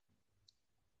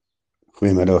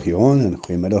Goeiemiddag Johan en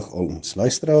goeiemiddag al ons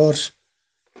luisteraars.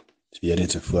 Dit is weer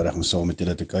eens 'n voorreg om saam met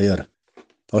julle te kuier.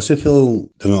 Daar's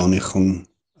soveel dinge aan die gang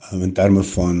in terme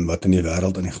van wat in die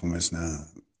wêreld aan die gang is nou.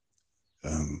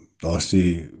 Daar's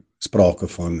die sprake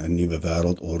van 'n nuwe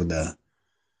wêreldorde.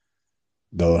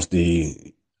 Daar's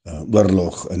die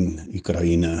oorlog in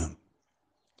Oekraïne.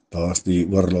 Daar's die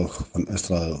oorlog van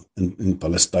Israel in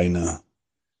Palestynë.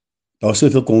 Daar's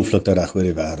soveel konflikte reg oor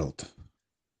die wêreld.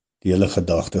 Die hele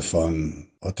gedagte van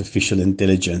artificial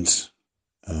intelligence.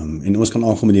 En ons kan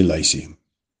aangaan met die lysie.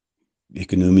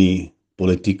 Ekonomie,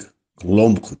 politiek,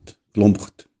 klomp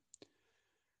goed.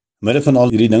 Midde van al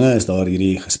hierdie dinge is daar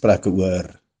hierdie gesprekke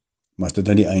oor, maar is dit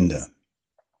nou die einde?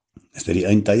 Is dit die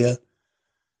eindtye?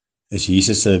 Is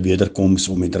Jesus se wederkoms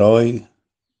om die draai?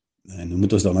 En hoe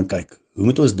moet ons daarna kyk? Hoe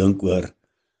moet ons dink oor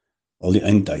al die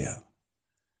eindtye?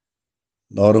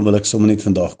 Daarom wil ek sommer net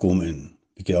vandag kom en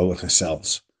bietjie daaroor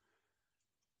gesels.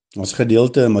 Ons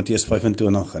gedeelte in Matteus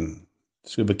 25 en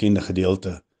so 'n bekende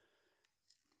gedeelte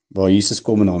waar Jesus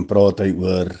kom en dan praat hy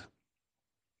oor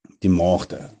die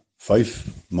maagde. 5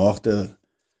 maagde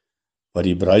wat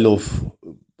die bruilof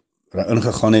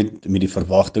ingegaan het met die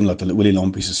verwagting dat hulle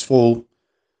olielampies is vol.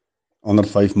 Ander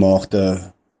 5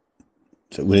 maagde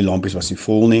se olielampies was nie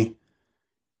vol nie.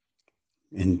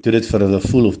 En toe dit vir hulle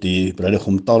voel of die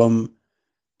bruidegom talm,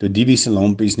 toe die wie se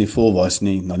lampies nie vol was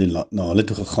nie, na hulle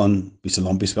toe gegaan, wie se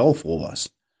lampies wel vol was.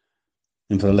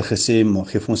 En vir hulle gesê, maar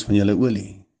geef ons van julle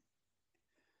olie.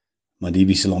 Maar die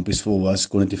wie se lampies vol was,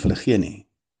 kon dit nie vir hulle gee nie.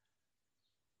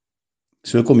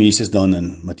 So kom Jesus dan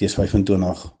in Matteus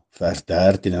 25 vers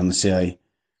 13 en dan sê hy,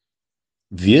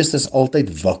 wees dus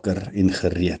altyd wakker en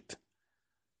gereed,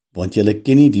 want julle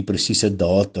ken nie die presiese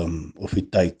datum of die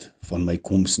tyd van my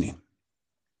koms nie.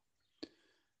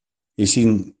 Jy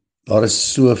sien, daar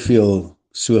is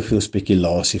soveel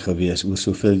spekulasie gewees oor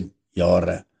soveel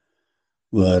jare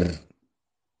oor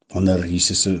wanneer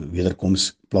Jesus se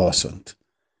wederkoms plaasvind.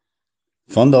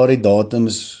 Van daardie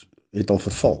datums het al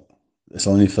verval. Is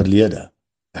al in die verlede.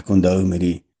 Ek onthou met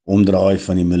die omdraai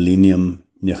van die millennium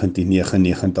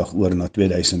 1999 oor na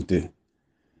 2000 toe.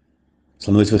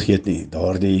 Sal nooit vergeet nie,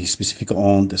 daardie spesifieke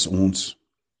aand is ons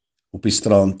op die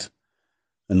strand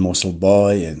in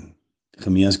Mosselbaai en die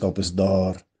gemeenskap is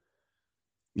daar.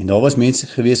 En daar was mense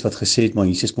gewees wat gesê het, maar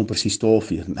Jesus kom presies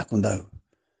 12 uur, en ek onthou.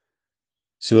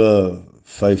 So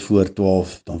 5 voor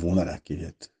 12, dan wonder ek, jy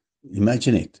weet.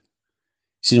 Imagine it.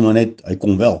 Sien maar net, hy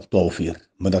kom wel 12 uur,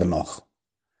 middernag.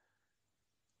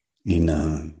 En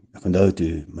ek onthou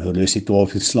toe, my horlosie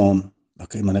 12 uur slaan, dan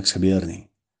kan maar niks gebeur nie.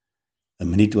 1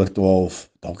 minuut oor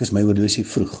 12, dalk is my horlosie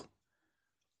vroeg.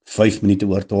 5 minute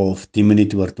oor 12, 10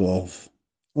 minute oor 12.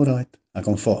 Alright, ek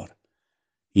kan vaar.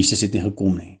 Jesus het nie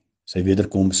gekom nie. Sy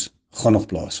wederkoms gaan nog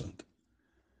plaasvind.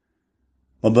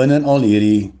 Maar binne in al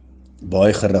hierdie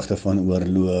baie gerugte van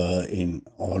oorloë en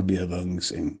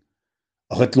aardbewings en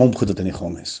 'n klomp goed wat in die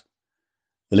gang is,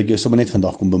 wil ek jou sommer net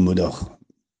vandag kom bemoedig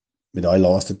met daai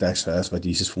laaste teksvers wat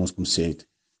Jesus vir ons kom sê het.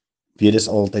 Wees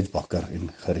altyd wakker en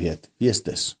gereed. Wees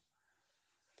dus.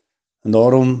 En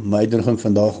daarom my uitnodiging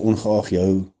vandag, ongeag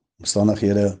jou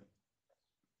omstandighede,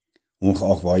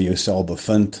 ongeag waar jy jouself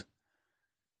bevind,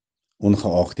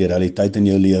 ongeag die realiteit in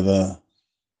jou lewe,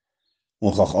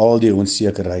 ongeag al die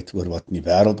onsekerheid oor wat in die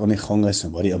wêreld aan die gang is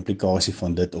en wat die implikasie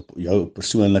van dit op jou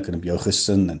persoonlik en op jou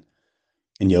gesin en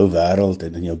in jou wêreld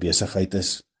en in jou besigheid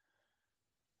is.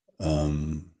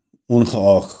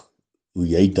 Ongeag hoe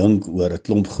jy dink oor 'n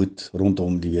klomp goed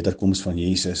rondom die wederkoms van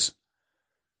Jesus,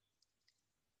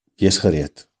 wees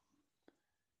gereed.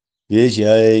 Wees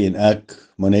jy en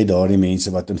ek, maar net daardie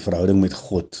mense wat in verhouding met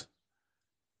God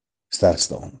sterk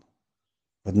staan,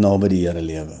 wat naby die Here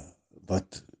lewe,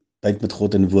 wat tyd met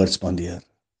God in woord spandeer,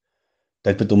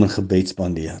 tyd met hom in gebed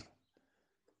spandeer,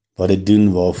 wat dit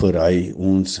doen waarvoor hy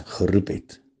ons geroep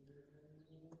het.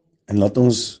 En laat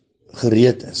ons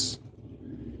gereed is,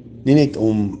 nie net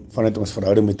om vanuit ons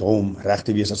verhouding met hom reg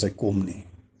te wees as hy kom nie,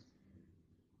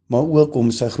 maar ook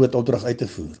om sy groot opdrag uit te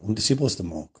voer, om disippels te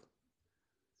maak,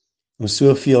 om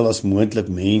soveel as moontlik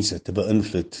mense te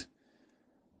beïnvloed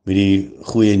met die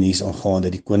goeie nuus aangaande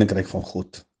die koninkryk van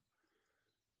God.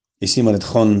 Jy sien, maar dit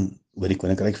gaan oor die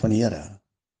koninkryk van die Here.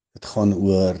 Dit gaan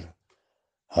oor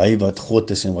hy wat God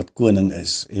is en wat koning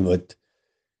is en wat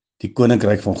die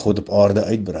koninkryk van God op aarde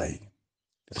uitbrei.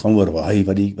 Dit gaan oor hy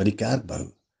wat die kerk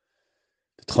bou.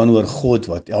 Dit gaan oor God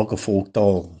wat elke volk,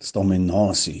 taal, stam en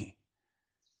nasie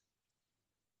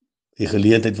die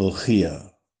geleentheid wil gee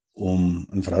om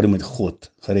in verhouding met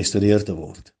God gerestoreer te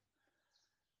word.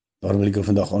 Daarom wil ek jou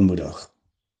vandag aanmoedig.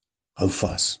 Hou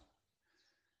vas.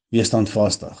 Wees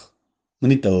standvastig.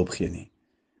 Moenie te opgee nie.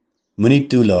 Moenie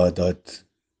toelaat dat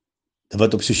dit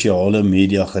wat op sosiale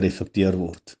media gereflekteer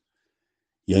word,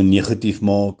 jou negatief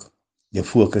maak, jou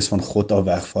fokus van God af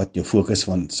wegvat, jou fokus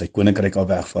van sy koninkryk af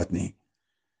wegvat nie.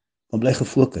 Maar bly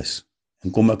gefokus,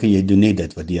 en kom ek en jy doen net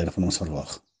dit wat die Here van ons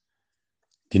verwag.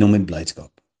 Dien hom met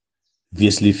blydskap,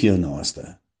 wees lief vir jou naaste,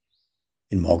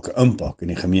 en maak 'n impak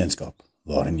in die gemeenskap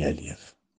waarin jy leef.